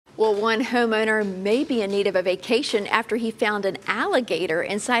Well, one homeowner may be in need of a vacation after he found an alligator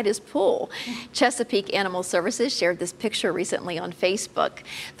inside his pool. Chesapeake Animal Services shared this picture recently on Facebook.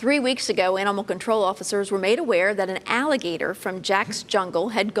 3 weeks ago, animal control officers were made aware that an alligator from Jack's Jungle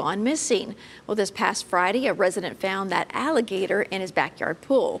had gone missing. Well, this past Friday, a resident found that alligator in his backyard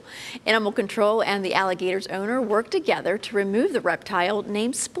pool. Animal control and the alligator's owner worked together to remove the reptile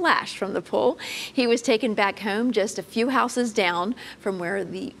named Splash from the pool. He was taken back home just a few houses down from where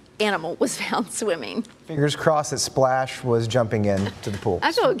the animal was found swimming. Fingers crossed that Splash was jumping into the pool.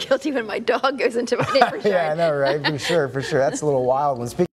 I feel guilty when my dog goes into my neighbor's yard. Yeah, I know, right? For sure, for sure. That's a little wild one.